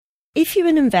If you're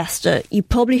an investor, you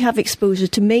probably have exposure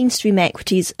to mainstream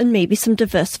equities and maybe some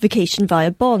diversification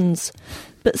via bonds.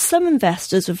 But some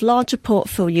investors with larger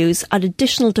portfolios add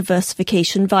additional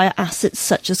diversification via assets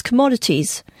such as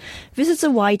commodities. This is a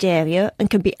wide area and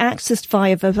can be accessed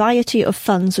via a variety of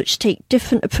funds which take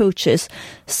different approaches,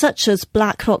 such as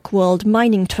BlackRock World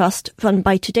Mining Trust, run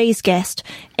by today's guest,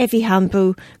 Evie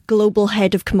Hambro, Global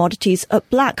Head of Commodities at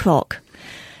BlackRock.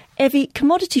 Evie,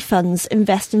 commodity funds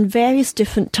invest in various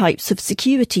different types of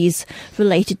securities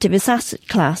related to this asset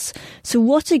class. So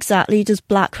what exactly does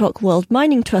BlackRock World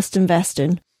Mining Trust invest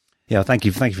in? Yeah, thank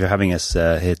you for having us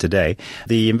here today.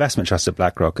 The investment trust at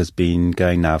BlackRock has been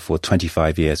going now for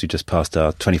 25 years. We just passed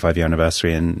our 25-year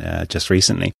anniversary just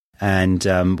recently.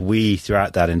 And we,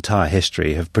 throughout that entire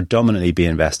history, have predominantly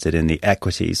been invested in the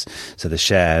equities, so the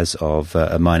shares of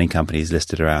mining companies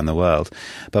listed around the world.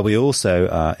 But we also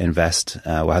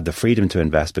have the freedom to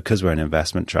invest, because we're an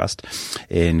investment trust,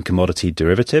 in commodity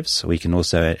derivatives. We can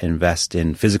also invest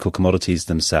in physical commodities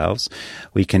themselves.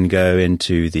 We can go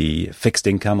into the fixed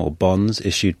income or bonds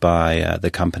issued by the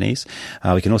companies.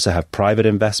 We can also have private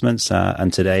investments,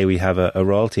 and today we have a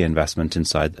royalty investment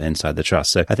inside the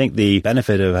trust. So I think the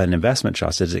benefit of an investment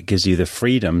trust is it gives you the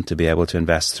freedom to be able to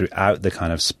invest throughout the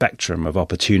kind of spectrum of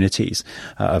opportunities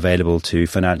available to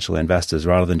financial investors,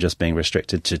 rather than just being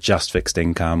restricted to just fixed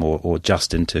income or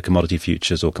just into commodity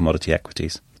futures or commodity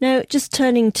equities. Now, just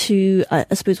turning to, I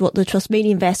suppose, what the trust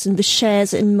mainly invests in, the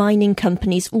shares in mining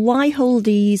companies. Why hold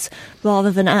these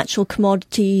rather than actual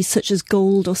commodities such as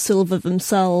gold or silver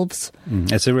themselves?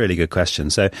 It's a really good question.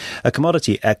 So a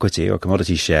commodity equity or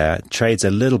commodity share trades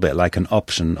a little bit like an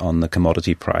option on the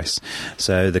commodity price.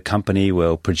 So the company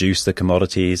will produce the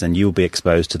commodities and you'll be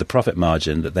exposed to the profit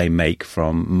margin that they make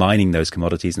from mining those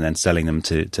commodities and then selling them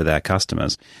to their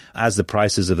customers. As the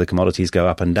prices of the commodities go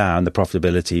up and down, the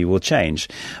profitability will change.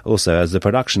 Also, as the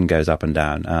production goes up and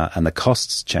down and the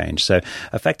costs change. So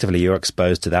effectively, you're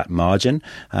exposed to that margin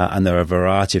and there are a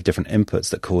variety of different inputs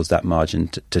that cause that margin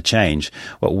to change.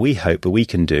 What we hope we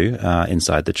can do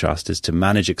inside the trust is to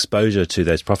manage exposure to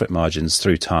those profit margins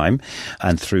through time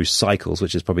and through cycles,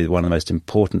 which is probably one of the most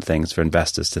important things for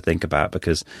investors to think about,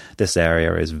 because this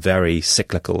area is very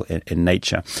cyclical in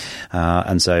nature.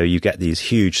 And so you get these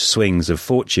huge swings of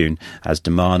fortune as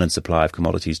demand and supply of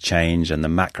commodities change and the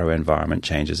macro environment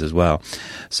changes as well.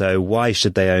 So why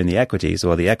should they own the equities?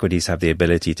 Well, the equities have the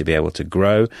ability to be able to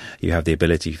grow. You have the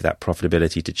ability for that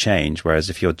profitability to change. Whereas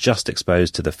if you're just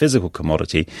exposed to the physical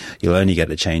commodity, you'll only get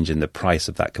the change in the price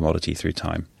of that commodity through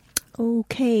time.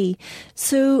 Okay.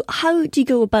 So how do you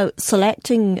go about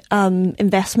selecting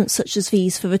investments such as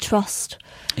these for the trust?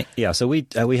 Yeah, so we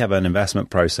have an investment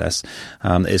process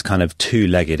that is kind of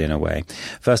two-legged in a way.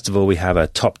 First of all, we have a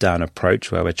top-down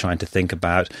approach where we're trying to think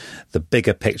about the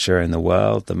bigger picture in the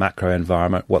world, the macro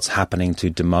environment, what's happening to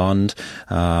demand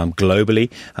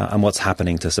globally, and what's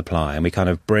happening to supply. And we kind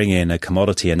of bring in a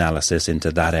commodity analysis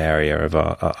into that area of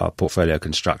our portfolio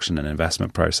construction and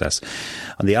investment process.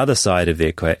 On the other side of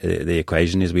the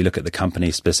equation is we look at the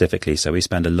company specifically. So we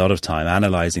spend a lot of time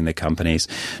analyzing the companies,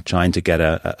 trying to get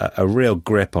a real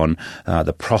grip on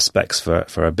the prospects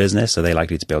for a business. Are they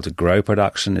likely to be able to grow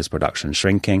production? Is production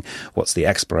shrinking? What's the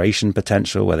exploration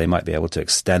potential where they might be able to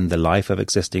extend the life of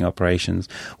existing operations?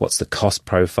 What's the cost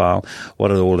profile?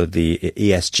 What are all of the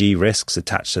ESG risks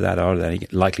attached to that? Are they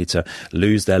likely to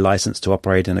lose their license to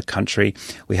operate in a country?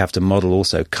 We have to model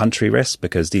also country risk,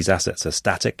 because these assets are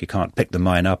static. You can't pick the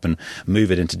mine up and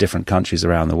move it into different countries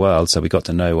around the world. So we've got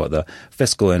to know what the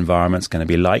fiscal environment's going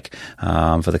to be like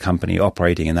for the company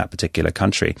operating in that particular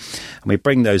country. And we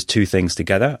bring those two things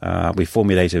together. We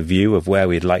formulate a view of where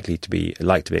we'd like to be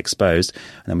exposed,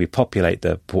 and then we populate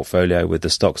the portfolio with the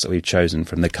stocks that we've chosen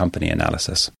from the company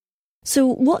analysis. So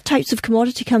what types of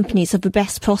commodity companies have the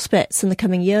best prospects in the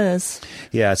coming years?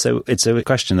 Yeah, so it's a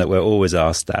question that we're always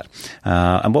asked that.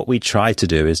 And what we try to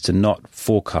do is to not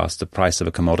forecast the price of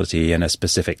a commodity in a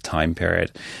specific time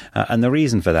period. And the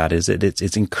reason for that is that it's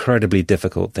an incredibly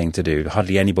difficult thing to do.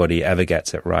 Hardly anybody ever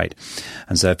gets it right.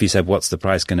 And so if you said, what's the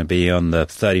price going to be on the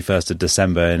 31st of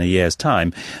December in a year's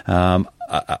time?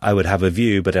 I would have a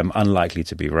view, but I'm unlikely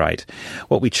to be right.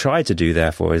 What we try to do,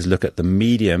 therefore, is look at the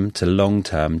medium to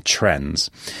long-term trends.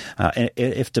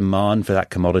 If demand for that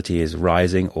commodity is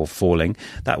rising or falling,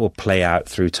 that will play out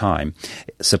through time.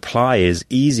 Supply is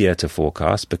easier to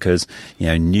forecast because,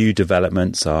 new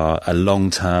developments are a long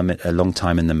time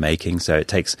in the making. So it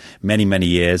takes many, many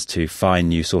years to find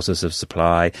new sources of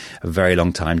supply, a very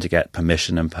long time to get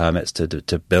permission and permits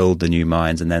to build the new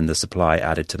mines, and then the supply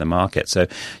added to the market. So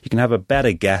you can have a better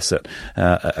better guess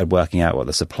at working out what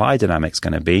the supply dynamic's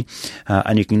going to be,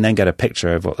 and you can then get a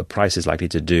picture of what the price is likely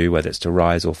to do, whether it's to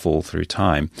rise or fall through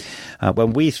time.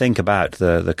 When we think about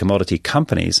the commodity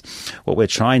companies, what we're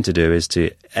trying to do is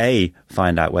to A,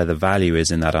 find out where the value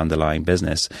is in that underlying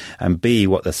business, and B,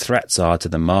 what the threats are to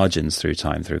the margins through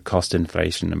time, through cost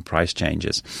inflation and price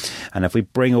changes. And if we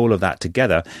bring all of that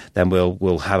together, then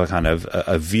we'll have a kind of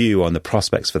a view on the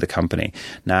prospects for the company.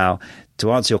 Now,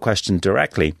 to answer your question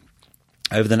directly,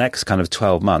 over the next kind of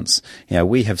 12 months,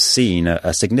 we have seen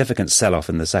a significant sell-off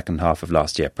in the second half of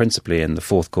last year, principally in the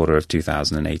fourth quarter of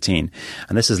 2018.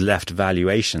 And this has left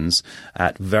valuations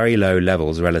at very low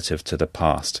levels relative to the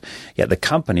past. Yet the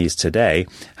companies today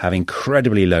have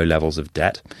incredibly low levels of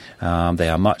debt. They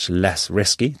are much less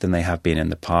risky than they have been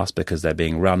in the past because they're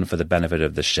being run for the benefit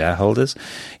of the shareholders.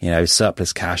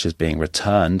 Surplus cash is being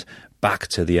returned back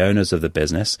to the owners of the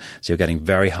business. So you're getting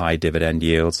very high dividend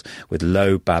yields with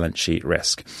low balance sheet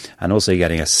risk. And also you're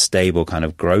getting a stable kind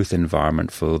of growth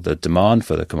environment for the demand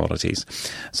for the commodities.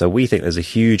 So we think there's a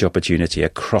huge opportunity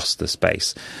across the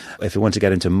space. If we want to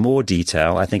get into more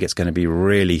detail, I think it's going to be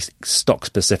really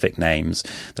stock-specific names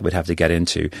that we'd have to get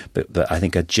into. But I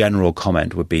think a general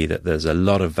comment would be that there's a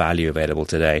lot of value available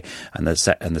today, and the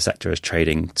sector is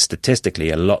trading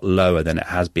statistically a lot lower than it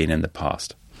has been in the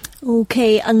past.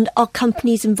 Okay, and are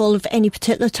companies involved in any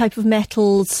particular type of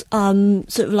metals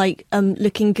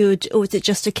looking good, or is it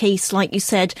just a case, like you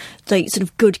said, like sort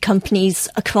of good companies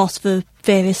across the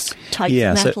various types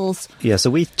of metals? So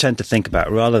we tend to think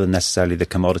about, rather than necessarily the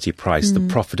commodity price, the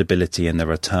profitability and the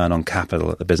return on capital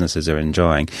that the businesses are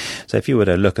enjoying. So if you were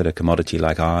to look at a commodity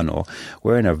like iron ore,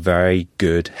 we're in a very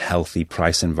good, healthy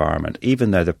price environment, even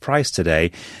though the price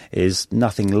today is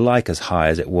nothing like as high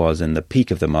as it was in the peak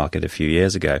of the market a few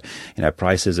years ago.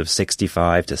 Prices of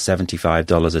 $65 to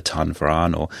 $75 a ton for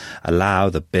iron ore allow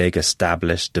the big,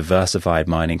 established, diversified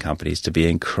mining companies to be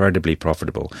incredibly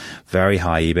profitable, very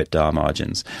high EBITDA margins.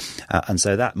 And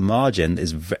so that margin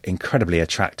is incredibly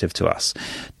attractive to us.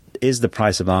 Is the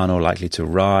price of iron ore likely to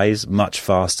rise much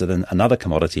faster than another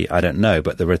commodity? I don't know,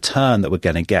 but the return that we're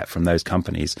going to get from those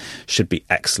companies should be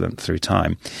excellent through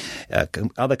time.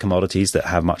 Other commodities that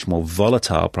have much more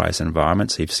volatile price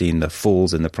environments, you've seen the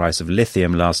falls in the price of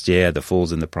lithium last year, the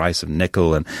falls in the price of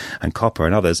nickel and copper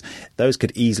and others, those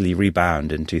could easily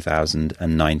rebound in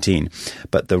 2019.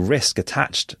 But the risk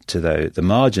attached to the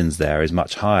margins there is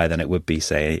much higher than it would be,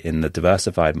 say, in the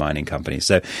diversified mining companies.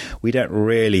 So we don't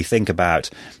really think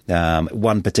about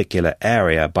one particular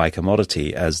area by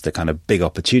commodity as the kind of big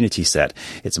opportunity set.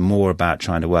 It's more about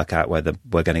trying to work out whether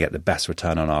we're going to get the best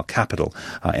return on our capital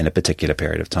in a particular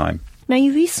period of time. Now,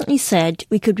 you recently said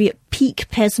we could be at peak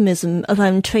pessimism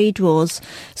around trade wars,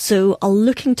 so are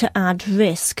looking to add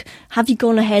risk. Have you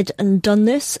gone ahead and done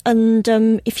this? And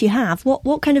if you have,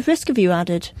 what kind of risk have you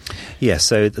added? Yes,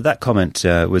 so that comment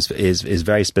is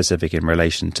very specific in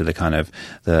relation to the kind of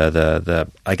the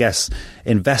I guess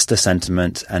investor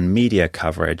sentiment and media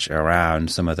coverage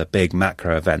around some of the big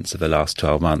macro events of the last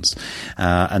 12 months.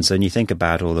 And so when you think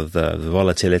about all of the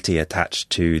volatility attached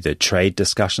to the trade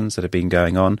discussions that have been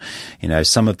going on,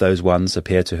 some of those ones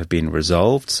appear to have been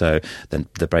resolved. So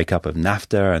the breakup of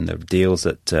NAFTA and the deals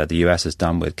that the US has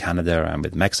done with Canada and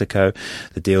with Mexico,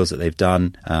 the deals that they've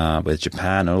done with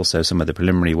Japan, and also some of the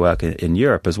preliminary work in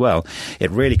Europe as well, it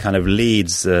really kind of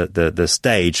leads the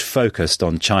stage focused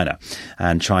on China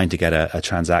and trying to get a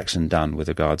transaction done with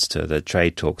regards to the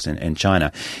trade talks in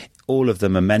China. All of the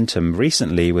momentum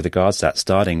recently with regards to that,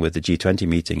 starting with the G20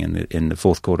 meeting in the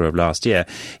fourth quarter of last year,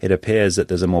 it appears that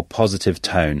there's a more positive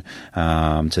tone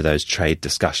to those trade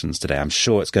discussions today. I'm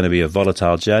sure it's going to be a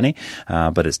volatile journey,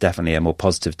 but it's definitely a more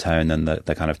positive tone than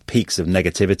the kind of peaks of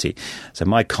negativity. So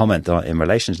my comment in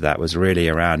relation to that was really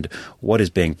around what is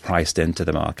being priced into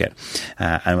the market.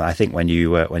 And I think when you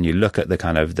look at the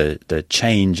kind of the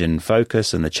change in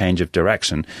focus and the change of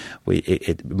direction,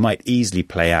 it might easily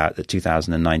play out that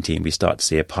 2019 we start to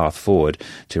see a path forward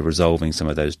to resolving some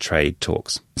of those trade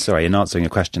talks. Sorry, in answering a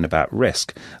question about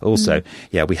risk, also,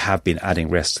 we have been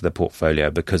adding risk to the portfolio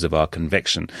because of our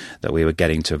conviction that we were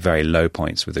getting to very low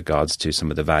points with regards to some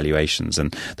of the valuations.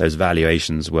 And those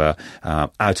valuations were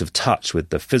out of touch with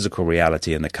the physical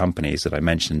reality in the companies that I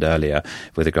mentioned earlier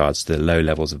with regards to the low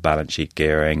levels of balance sheet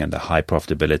gearing and the high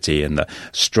profitability and the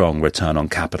strong return on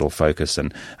capital focus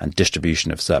and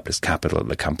distribution of surplus capital that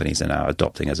the companies are now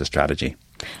adopting as a strategy.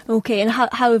 Okay, and how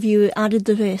have you added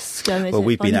the risk?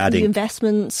 We've been adding new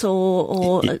investments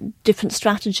or a different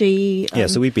strategy.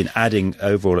 So we've been adding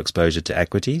overall exposure to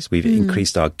equities. We've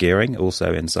increased our gearing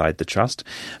also inside the trust,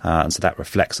 and so that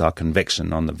reflects our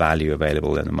conviction on the value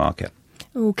available in the market.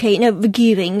 Okay, now the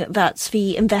gearing, that's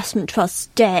the investment trust's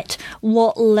debt.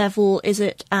 What level is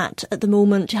it at the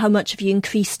moment? How much have you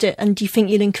increased it, and do you think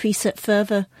you'll increase it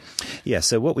further? Yeah,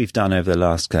 so what we've done over the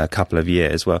last couple of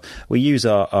years, well, we use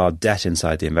our debt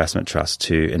inside the investment trust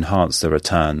to enhance the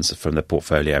returns from the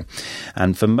portfolio.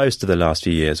 And for most of the last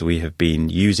few years, we have been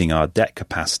using our debt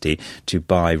capacity to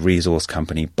buy resource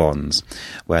company bonds,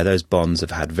 where those bonds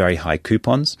have had very high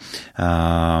coupons,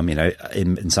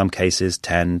 in some cases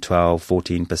 10, 12,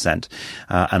 14%.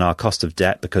 And our cost of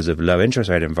debt, because of low interest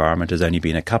rate environment, has only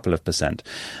been a couple of percent.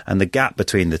 And the gap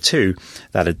between the two,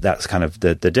 that's kind of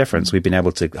the difference. We've been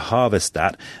able to harvest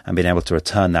that and been able to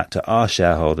return that to our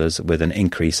shareholders with an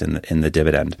increase in the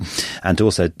dividend, and to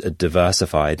also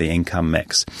diversify the income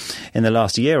mix. In the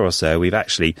last year or so, we've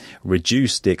actually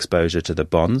reduced the exposure to the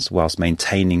bonds whilst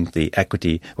maintaining the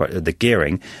equity, or the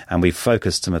gearing, and we've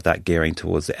focused some of that gearing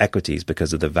towards the equities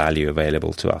because of the value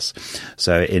available to us.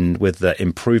 So with the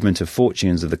improvement of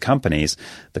fortunes of the companies,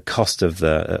 the cost of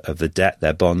the debt,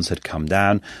 their bonds, had come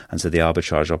down, and so the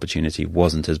arbitrage opportunity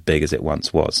wasn't as big as it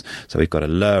once was. So we've got a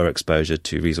lower exposure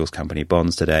to resource company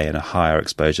bonds today and a higher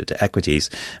exposure to equities,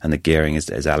 and the gearing is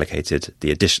allocated,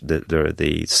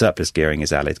 the surplus gearing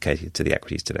is allocated to the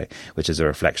equities today, which is a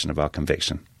reflection of our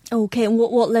conviction. Okay, and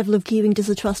what level of gearing does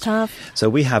the trust have? So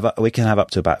we can have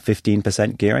up to about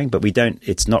 15% gearing, but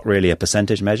it's not really a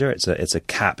percentage measure. It's a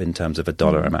cap in terms of a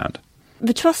dollar amount.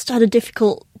 The trust had a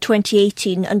difficult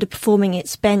 2018, underperforming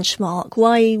its benchmark.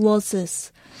 Why was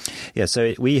this? Yeah,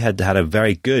 so we had a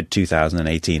very good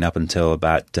 2018 up until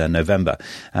about November.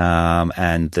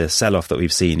 And the sell-off that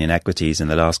we've seen in equities in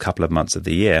the last couple of months of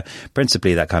the year,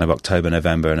 principally that kind of October,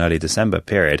 November and early December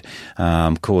period,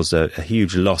 caused a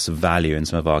huge loss of value in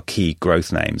some of our key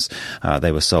growth names.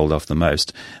 They were sold off the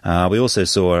most. We also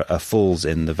saw falls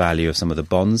in the value of some of the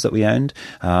bonds that we owned,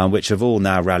 which have all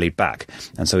now rallied back.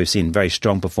 And so we've seen very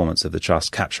strong performance of the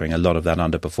trust capturing a lot of that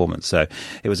underperformance. So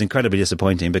it was incredibly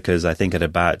disappointing, because I think at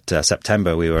about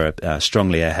September we were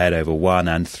strongly ahead over 1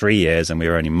 and 3 years, and we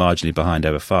were only marginally behind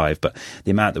over 5. But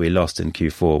the amount that we lost in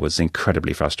Q4 was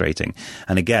incredibly frustrating.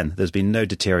 And again, there's been no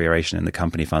deterioration in the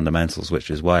company fundamentals, which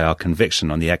is why our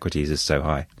conviction on the equities is so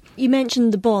high. You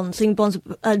mentioned the bonds. I think bonds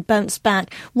bounced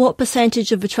back. What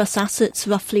percentage of the trust assets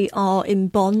roughly are in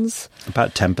bonds?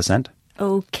 About 10%.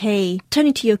 Okay.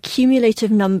 Turning to your cumulative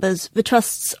numbers, the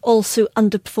trust's also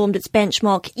underperformed its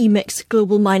benchmark EMIX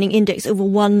Global Mining Index over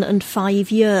 1 and 5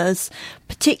 years,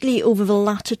 particularly over the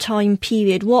latter time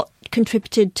period. What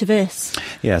contributed to this?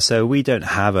 Yeah, so we don't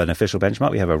have an official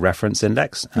benchmark. We have a reference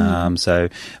index. So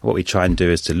what we try and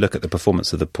do is to look at the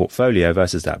performance of the portfolio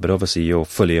versus that. But obviously you're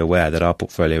fully aware that our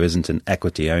portfolio isn't an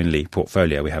equity-only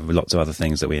portfolio. We have lots of other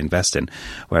things that we invest in,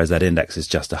 whereas that index is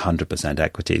just 100%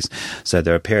 equities. So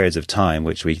there are periods of time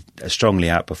which we strongly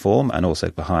outperform and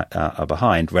also are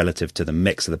behind relative to the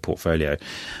mix of the portfolio.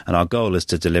 And our goal is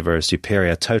to deliver a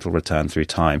superior total return through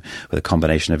time with a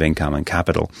combination of income and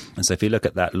capital. And so if you look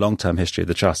at that long-term history of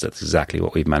the trust, that's exactly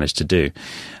what we've managed to do.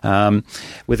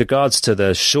 With regards to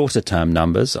the shorter term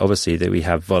numbers, obviously that we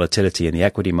have volatility in the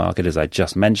equity market, as I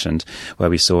just mentioned, where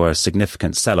we saw a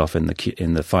significant sell-off in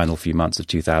the final few months of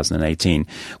 2018,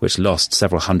 which lost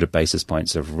several hundred basis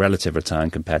points of relative return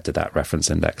compared to that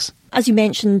reference index. As you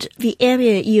mentioned, the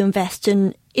area you invest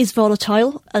in is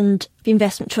volatile, and the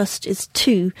investment trust is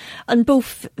too. And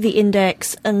both the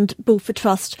index and both the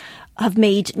trust have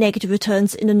made negative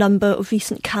returns in a number of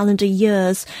recent calendar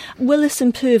years. Will this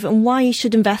improve, and why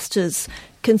should investors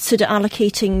consider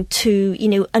allocating to,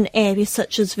 an area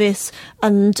such as this,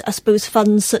 and I suppose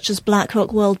funds such as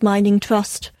BlackRock World Mining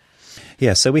Trust?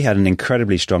 Yeah, so we had an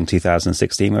incredibly strong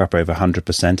 2016. We were up over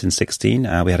 100% in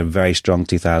 16. We had a very strong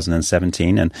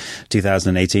 2017, and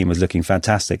 2018 was looking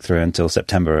fantastic through until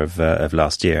September of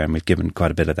last year, and we've given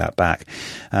quite a bit of that back.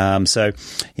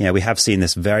 We have seen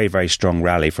this very, very strong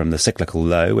rally from the cyclical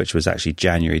low, which was actually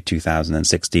January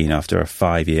 2016, after a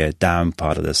 5-year down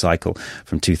part of the cycle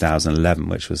from 2011,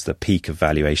 which was the peak of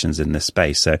valuations in this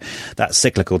space. So that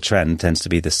cyclical trend tends to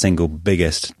be the single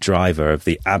biggest driver of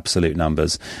the absolute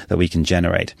numbers that we can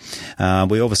generate.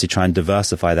 We obviously try and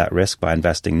diversify that risk by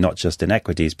investing not just in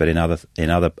equities but in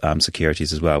other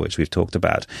securities as well, which we've talked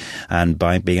about. And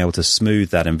by being able to smooth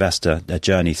that investor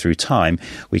journey through time,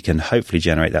 we can hopefully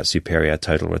generate that superior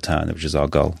total return, which is our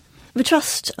goal. The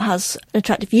trust has an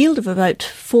attractive yield of about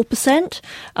 4%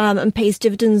 and pays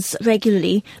dividends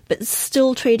regularly, but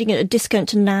still trading at a discount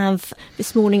to NAV.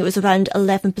 This morning it was around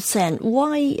 11%.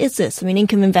 Why is this? I mean,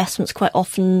 income investments quite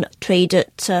often trade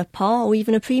at par or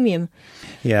even a premium.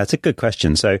 Yeah, it's a good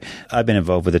question. So I've been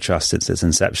involved with the trust since its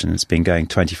inception. It's been going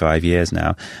 25 years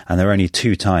now, and there are only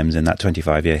 2 times in that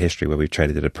 25-year history where we've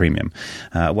traded at a premium.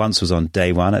 Once was on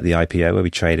day one at the IPO, where we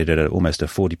traded at almost a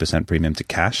 40% premium to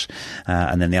cash,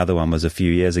 and then the other one was a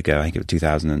few years ago, I think it was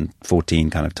 2014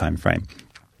 kind of time frame.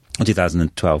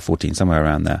 2012, 14, somewhere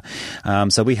around there.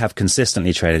 So we have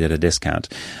consistently traded at a discount.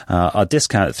 Our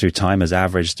discount through time has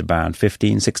averaged around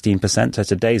 15, 16%. So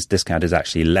today's discount is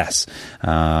actually less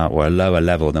or a lower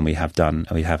level than we have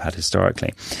had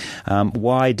historically.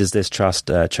 Why does this trust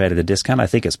trade at a discount? I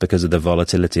think it's because of the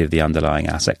volatility of the underlying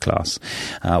asset class.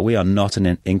 We are not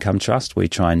an income trust. We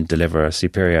try and deliver a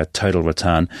superior total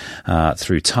return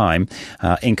through time.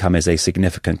 Income is a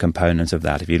significant component of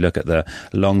that. If you look at the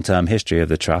long-term history of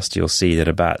the trust, you'll see that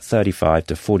about 35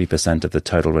 to 40% of the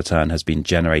total return has been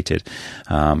generated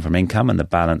from income and the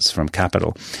balance from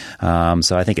capital.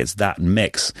 So I think it's that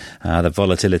mix, the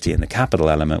volatility in the capital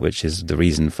element, which is the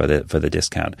reason for the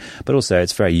discount. But also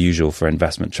it's very usual for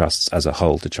investment trusts as a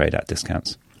whole to trade at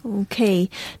discounts. Okay.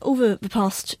 Over the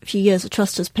past few years, the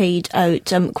trust has paid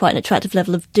out quite an attractive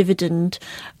level of dividend,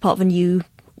 part of a new,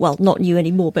 well, not new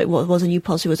anymore, but what was a new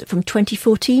policy? Was it from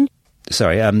 2014?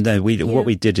 Sorry, what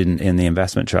we did in the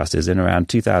investment trust is in around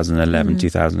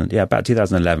 2011, about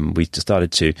 2011, we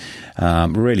started to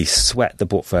really sweat the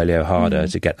portfolio harder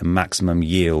to get the maximum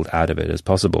yield out of it as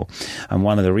possible. And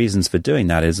one of the reasons for doing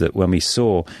that is that when we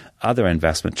saw other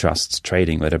investment trusts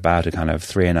trading at about a kind of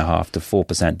 3.5% to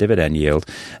 4% dividend yield,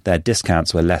 their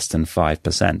discounts were less than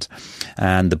 5%.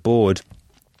 And the board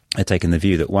had taken the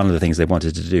view that one of the things they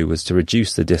wanted to do was to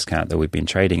reduce the discount that we've been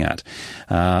trading at.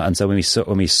 And so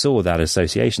when we saw that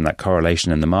association, that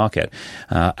correlation in the market,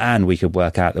 and we could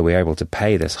work out that we were able to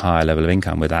pay this higher level of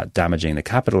income without damaging the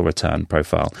capital return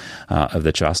profile of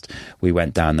the trust, we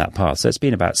went down that path. So it's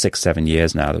been about 6-7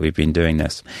 years now that we've been doing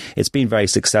this. It's been very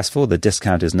successful. The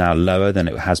discount is now lower than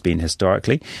it has been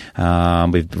historically.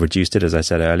 We've reduced it, as I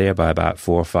said earlier, by about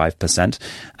 4 or 5%,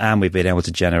 and we've been able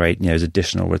to generate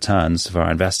additional returns for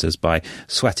our investors by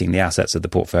sweating the assets of the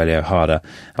portfolio harder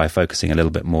by focusing a little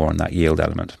bit more on that yield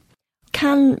element.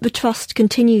 Can the trust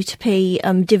continue to pay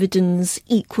dividends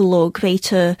equal or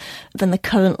greater than the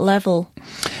current level?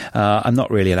 I'm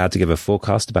not really allowed to give a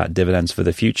forecast about dividends for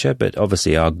the future, but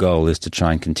obviously our goal is to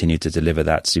try and continue to deliver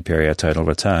that superior total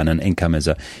return, and income is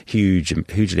a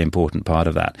hugely important part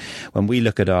of that. When we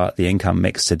look at the income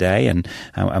mix today, and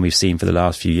we've seen for the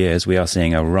last few years, we are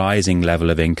seeing a rising level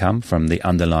of income from the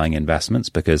underlying investments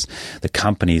because the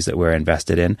companies that we're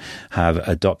invested in have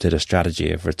adopted a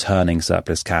strategy of returning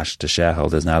surplus cash to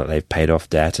shareholders now that they've paid off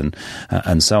debt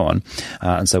and so on.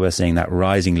 And so we're seeing that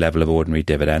rising level of ordinary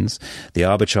dividends. The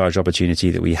arbitrage opportunity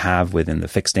that we have within the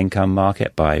fixed income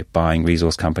market by buying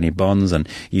resource company bonds and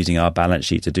using our balance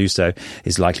sheet to do so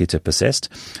is likely to persist.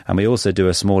 And we also do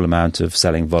a small amount of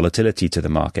selling volatility to the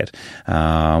market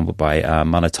by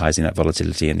monetizing that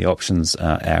volatility in the options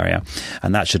area.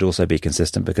 And that should also be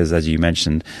consistent because, as you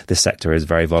mentioned, this sector is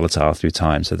very volatile through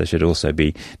time. So there should also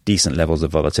be decent levels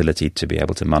of volatility to be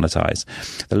able to monetize.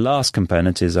 The last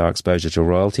component is our exposure to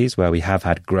royalties, where we have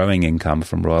had growing income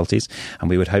from royalties, and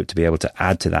we would hope to be able to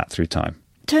add to that through time.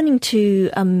 Turning to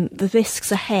the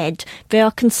risks ahead, there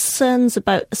are concerns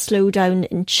about a slowdown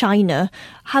in China.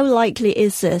 How likely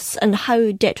is this, and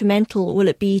how detrimental will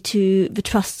it be to the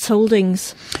trust's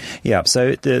holdings? Yeah,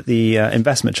 so the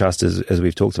investment trust, as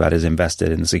we've talked about, is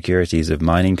invested in the securities of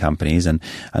mining companies, and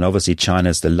obviously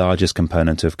China's the largest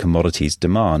component of commodities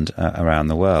demand around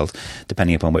the world,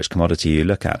 depending upon which commodity you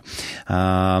look at,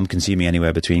 consuming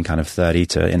anywhere between kind of 30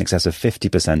 to in excess of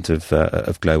 50%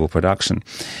 of global production.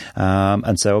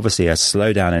 And so obviously a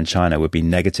slowdown in China would be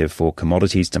negative for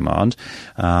commodities demand,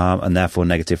 and therefore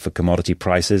negative for commodity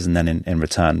prices, and then in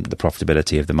return the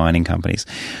profitability of the mining companies.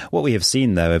 What we have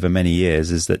seen, though, over many years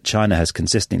is that China has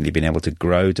consistently been able to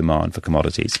grow demand for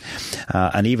commodities.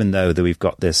 And even though that we've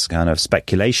got this kind of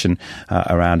speculation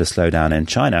around a slowdown in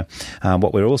China,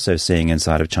 what we're also seeing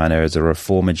inside of China is a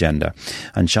reform agenda.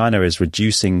 And China is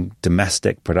reducing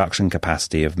domestic production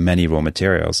capacity of many raw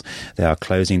materials. They are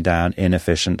closing down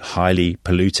inefficient, highly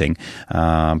polluting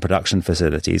production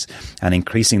facilities and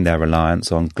increasing their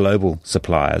reliance on global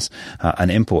suppliers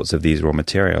and imports of these raw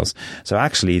materials. So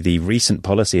actually the recent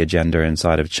policy agenda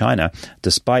inside of China,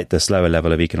 despite the slower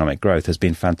level of economic growth, has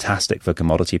been fantastic for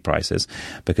commodity prices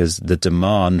because the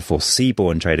demand for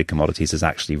seaborne traded commodities has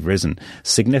actually risen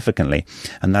significantly,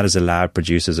 and that has allowed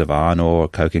producers of iron ore,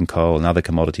 coke and coal and other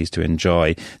commodities to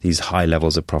enjoy these high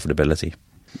levels of profitability.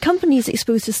 Companies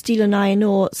exposed to steel and iron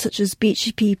ore, such as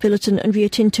BHP Billiton and Rio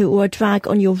Tinto, were a drag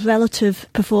on your relative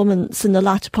performance in the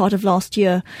latter part of last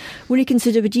year. Will you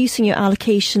consider reducing your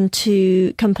allocation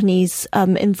to companies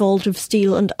involved with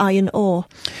steel and iron ore?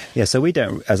 Yeah, so we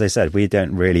don't, as I said, we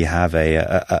don't really have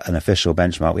an official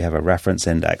benchmark. We have a reference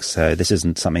index, so this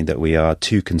isn't something that we are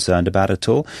too concerned about at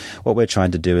all. What we're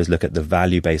trying to do is look at the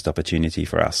value-based opportunity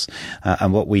for us.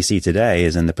 And what we see today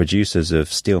is in the producers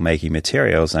of steel-making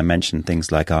materials, I mentioned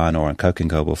things like iron ore and coking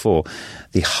coal before,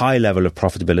 the high level of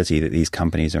profitability that these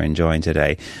companies are enjoying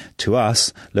today, to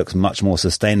us, looks much more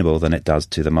sustainable than it does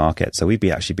to the market. So we've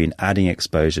actually been adding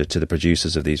exposure to the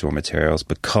producers of these raw materials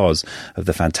because of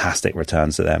the fantastic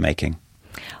returns that they're making.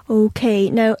 Okay.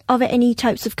 Now, are there any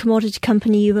types of commodity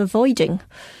company you're avoiding?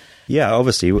 Yeah,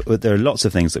 obviously, there are lots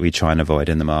of things that we try and avoid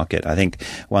in the market. I think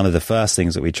one of the first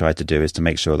things that we try to do is to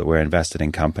make sure that we're invested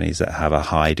in companies that have a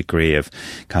high degree of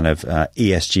kind of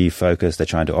ESG focus. They're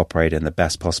trying to operate in the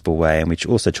best possible way. And we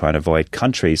also try and avoid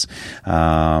countries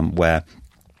where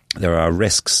there are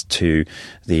risks to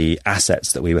the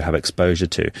assets that we would have exposure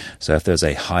to. So if there's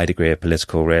a high degree of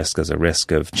political risk, there's a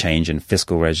risk of change in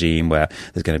fiscal regime where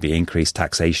there's going to be increased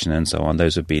taxation and so on.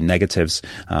 Those would be negatives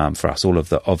for us, all of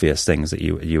the obvious things that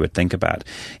you would think about.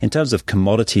 In terms of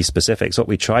commodity specifics, what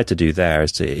we try to do there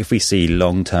is if we see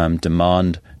long-term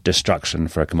demand destruction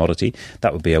for a commodity,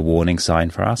 that would be a warning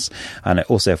sign for us. And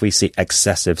also, if we see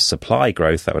excessive supply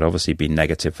growth, that would obviously be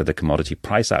negative for the commodity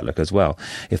price outlook as well,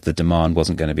 if the demand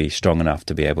wasn't going to be strong enough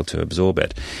to be able to absorb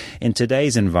it. In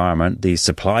today's environment, the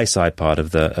supply side part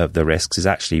of the risks is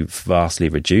actually vastly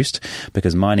reduced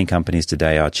because mining companies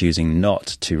today are choosing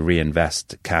not to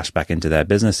reinvest cash back into their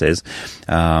businesses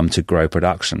to grow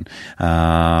production.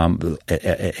 In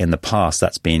the past,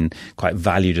 that's been quite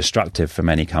value destructive for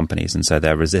many companies, and so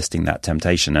they're resisting that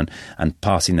temptation and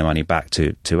passing the money back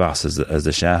to us as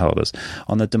the shareholders.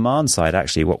 On the demand side,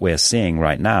 actually, what we're seeing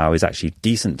right now is actually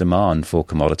decent demand for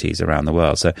commodities around the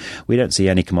world. So we don't see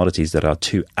any commodities that are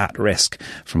too at risk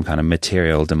from kind of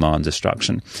material demand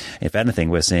destruction. If anything,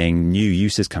 we're seeing new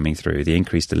uses coming through, the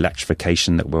increased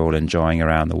electrification that we're all enjoying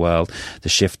around the world, the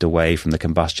shift away from the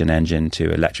combustion engine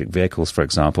to electric vehicles, for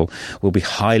example, will be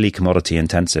highly commodity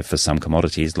intensive for some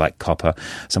commodities like copper,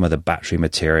 some of the battery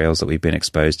materials that we've been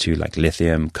exposed to like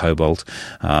lithium, cobalt,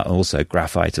 also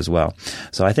graphite as well.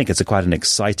 So I think it's quite an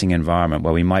exciting environment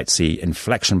where we might see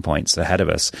inflection points ahead of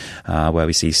us, where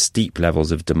we see steep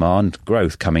levels of demand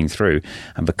growth coming through.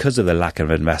 And because of the lack of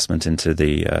investment into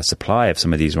the supply of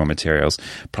some of these raw materials,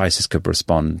 prices could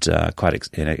respond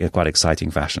in a quite exciting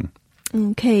fashion.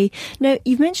 Okay. Now,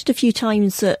 you've mentioned a few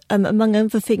times that, among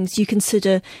other things, you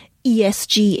consider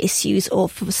ESG issues, or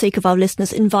for the sake of our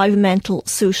listeners, environmental,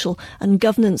 social and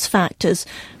governance factors.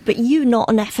 But you're not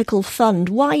an ethical fund.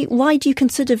 Why do you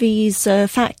consider these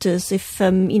factors if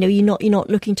you're not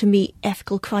looking to meet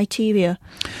ethical criteria?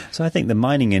 So I think the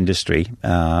mining industry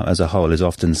as a whole is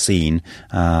often seen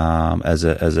as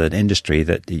an industry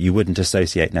that you wouldn't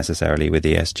associate necessarily with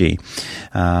ESG.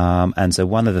 And so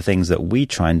one of the things that we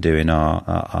try and do in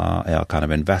our kind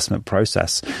of investment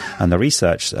process and the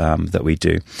research that we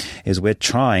do is we're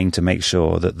trying to make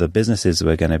sure that the businesses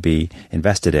we're going to be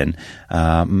invested in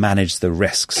manage the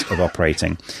risks of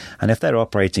operating. And if they're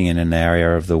operating in an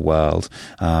area of the world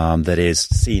that is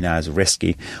seen as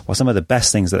risky, well, some of the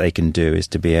best things that they can do is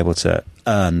to be able to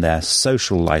earn their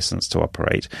social license to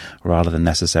operate rather than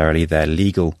necessarily their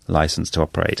legal license to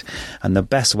operate. And the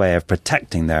best way of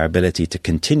protecting their ability to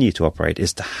continue to operate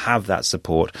is to have that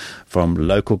support from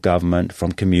local government,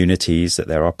 from communities that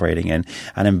they're operating in,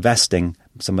 and investing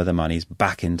some of the monies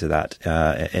back into that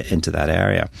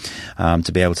area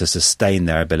to be able to sustain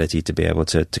their ability to be able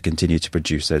to continue to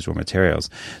produce those raw materials.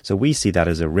 So we see that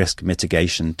as a risk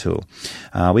mitigation tool.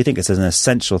 We think it's an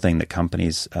essential thing that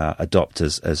companies adopt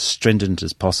as stringent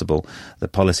as possible the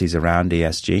policies around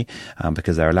ESG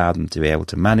because they're allowed them to be able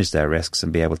to manage their risks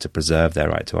and be able to preserve their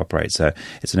right to operate. So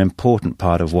it's an important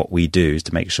part of what we do is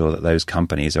to make sure that those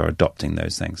companies are adopting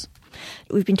those things.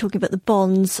 We've been talking about the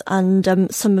bonds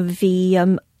and some of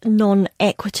the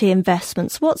non-equity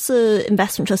investments. What's the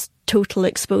investment trust total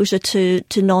exposure to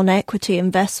non-equity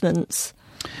investments?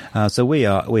 So we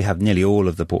have nearly all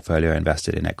of the portfolio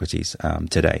invested in equities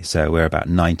today. So we're about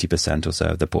 90% or so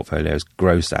of the portfolio's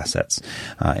gross assets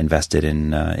invested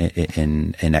in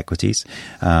equities.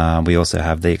 We also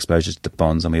have the exposure to the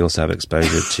bonds, and we also have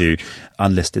exposure to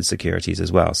unlisted securities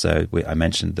as well. So I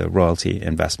mentioned the royalty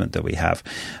investment that we have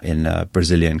in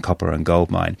Brazilian copper and gold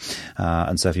mine.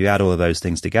 And so if you add all of those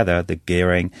things together, the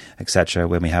gearing, etc.,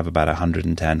 when we have about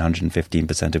 110,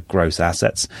 115% of gross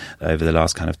assets over the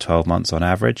last kind of 12 months on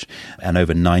average, and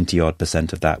over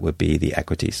 90% of that would be the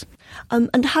equities.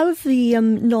 And how have the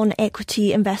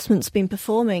non-equity investments been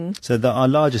performing? So our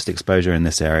largest exposure in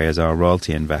this area is our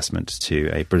royalty investment to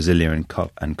a Brazilian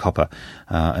copper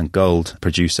and gold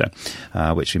producer,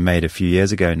 which we made a few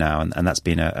years ago now, and that's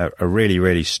been a really,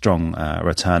 really strong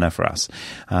returner for us.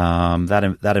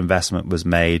 That investment was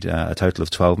made, a total of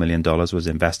 $12 million was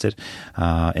invested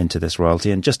into this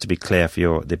royalty. And just to be clear,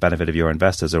 for the benefit of your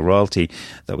investors, a royalty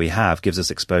that we have gives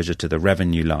us exposure to the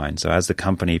revenue line. So as the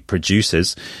company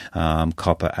produces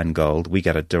copper and gold, we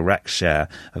get a direct share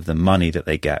of the money that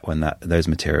they get when those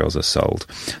materials are sold.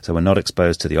 So we're not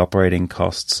exposed to the operating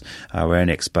costs. We're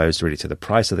only exposed really to the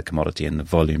price of the commodity and the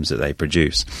volumes that they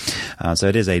produce. So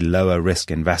it is a lower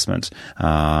risk investment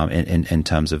in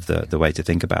terms of the way to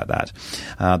think about that.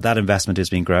 That investment has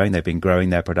been growing. They've been growing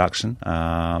their production,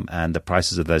 and the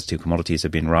prices of those two commodities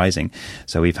have been rising.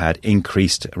 So we've had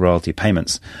increased royalty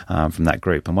payments from that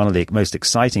group. And one of the most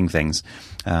exciting things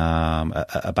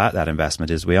about that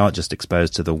investment is we aren't just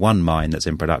exposed to the one mine that's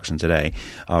in production today.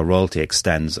 Our royalty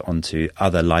extends onto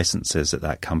other licenses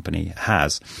that company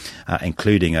has,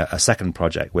 including a second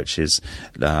project which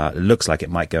looks like it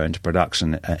might go into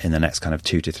production in the next kind of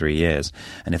 2 to 3 years.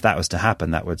 And if that was to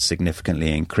happen, that would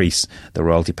significantly increase the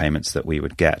royalty payments that we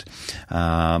would get.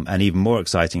 And even more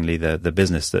excitingly, the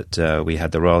business that we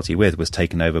had the royalty with was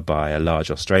taken over by a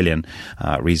large Australian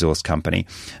resource company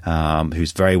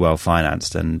who's very well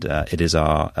financed, and it is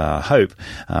our hope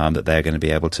that they're going to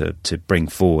be able to bring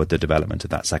forward the development of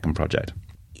that second project.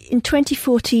 In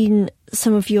 2014,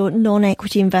 some of your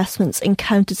non-equity investments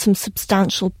encountered some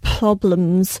substantial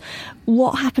problems.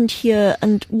 What happened here,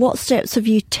 and what steps have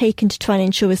you taken to try and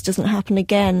ensure this doesn't happen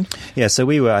again? Yeah, so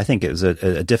I think it was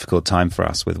a difficult time for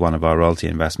us with one of our royalty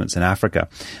investments in Africa,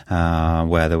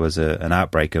 where there was an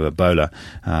outbreak of Ebola,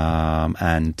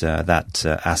 and that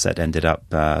asset ended up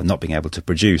not being able to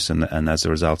produce, and as a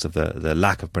result of the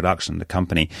lack of production, the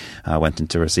company went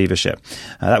into receivership.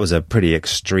 That was a pretty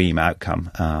extreme outcome,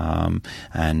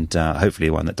 and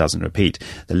hopefully one that doesn't repeat.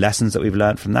 The lessons that we've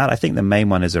learned from that, I think the main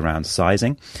one is around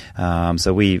sizing.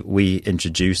 So we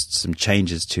introduced some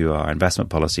changes to our investment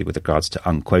policy with regards to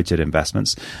unquoted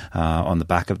investments on the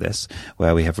back of this,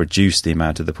 where we have reduced the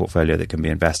amount of the portfolio that can be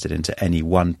invested into any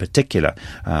one particular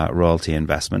royalty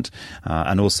investment.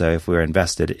 And also, if we're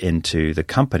invested into the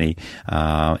company,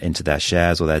 into their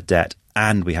shares or their debt,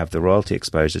 and we have the royalty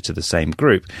exposure to the same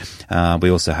group, we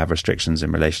also have restrictions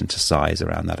in relation to size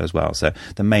around that as well. So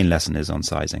the main lesson is on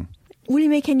sizing. Will you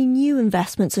make any new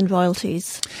investments in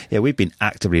royalties? Yeah, we've been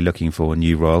actively looking for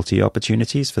new royalty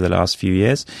opportunities for the last few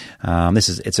years.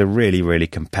 It's a really, really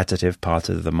competitive part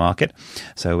of the market.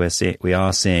 So we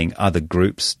are seeing other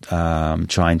groups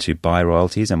trying to buy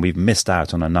royalties, and we've missed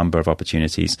out on a number of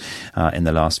opportunities in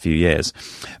the last few years.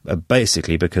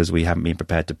 Basically, because we haven't been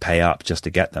prepared to pay up just to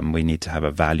get them. We need to have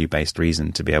a value-based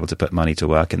reason to be able to put money to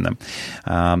work in them.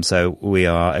 So we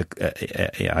are,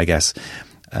 I guess,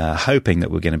 hoping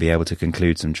that we're going to be able to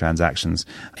conclude some transactions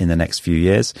in the next few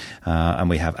years, and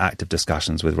we have active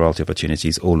discussions with royalty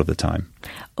opportunities all of the time.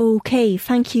 Okay,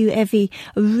 thank you, Evie.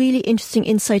 A really interesting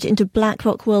insight into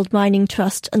BlackRock World Mining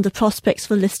Trust and the prospects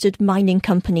for listed mining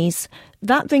companies.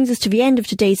 That brings us to the end of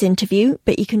today's interview,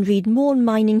 but you can read more on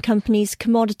mining companies,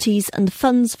 commodities and the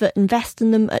funds that invest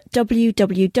in them at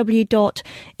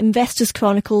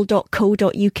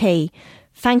www.investorschronicle.co.uk.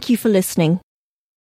 Thank you for listening.